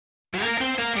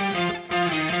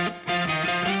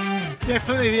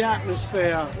Definitely the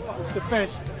atmosphere. It's the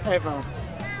best ever.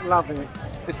 Love it.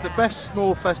 It's the best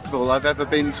small festival I've ever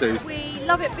been to. We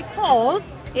love it because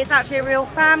it's actually a real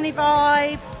family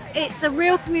vibe. It's a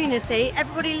real community.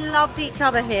 Everybody loves each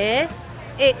other here.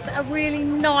 It's a really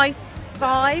nice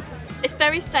vibe. It's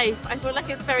very safe. I feel like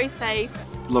it's very safe.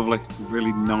 Lovely,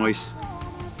 really nice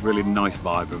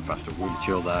vibe of a festival. Really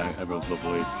chilled out, everyone's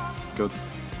lovely, good,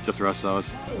 just the right size.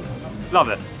 Love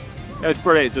it. It was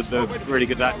brilliant, just a really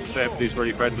good atmosphere, everybody's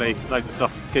really friendly, loads of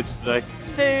stuff for kids today.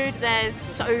 Food, there's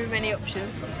so many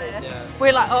options there. Yeah.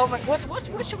 We're like, oh my,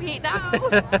 what should we eat now?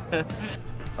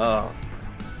 Oh,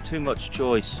 too much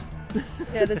choice.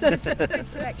 Yeah, there's a good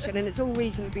selection and it's all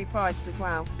reasonably priced as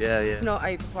well. Yeah. It's not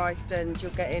overpriced and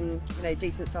you're getting,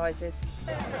 decent sizes.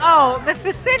 Oh, the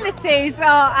facilities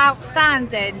are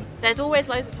outstanding. There's always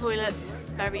loads of toilets,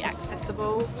 very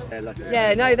accessible.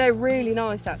 Yeah, no, they're really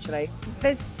nice actually.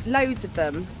 There's loads of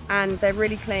them and they're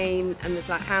really clean and there's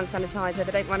like hand sanitizer,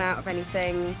 they don't run out of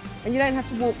anything and you don't have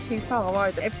to walk too far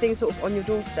either. Everything's sort of on your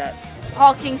doorstep.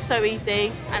 Parking's so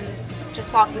easy and just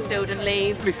park in the field and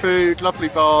leave. Lovely food, lovely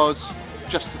bars,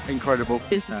 just incredible.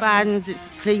 It's the bands, it's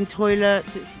clean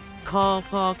toilets, it's car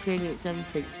parking, it's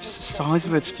everything. The size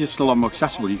of it's just a lot more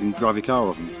accessible. You can drive your car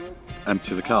up and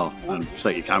empty the car and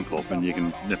set your camp up and you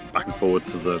can nip back and forward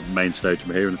to the main stage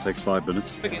from here and it takes 5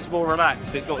 minutes. I think it's more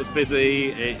relaxed, it's not as busy,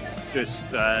 it's just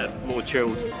more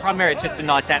chilled. Primarily it's just a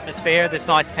nice atmosphere, there's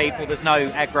nice people, there's no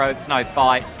aggro, there's no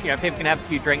fights, people can have a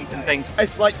few drinks and things.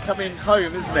 It's like coming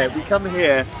home, isn't it? We come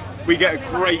here, we get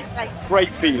a great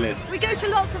feeling. We go to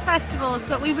lots of festivals,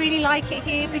 but we really like it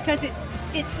here because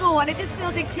it's small and it just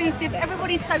feels inclusive.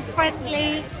 Everybody's so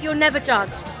friendly. You're never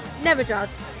judged. Never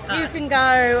judged. You can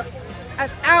go as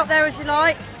out there as you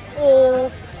like or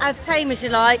as tame as you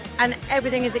like and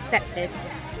everything is accepted.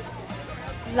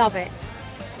 Love it.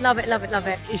 Love it, love it, love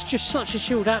it. It's just such a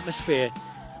chilled atmosphere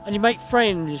and you make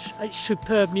friends. It's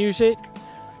superb music.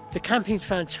 The camping's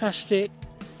fantastic.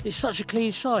 It's such a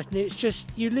clean site and it's just,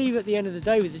 you leave at the end of the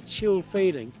day with a chilled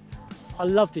feeling. I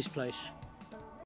love this place.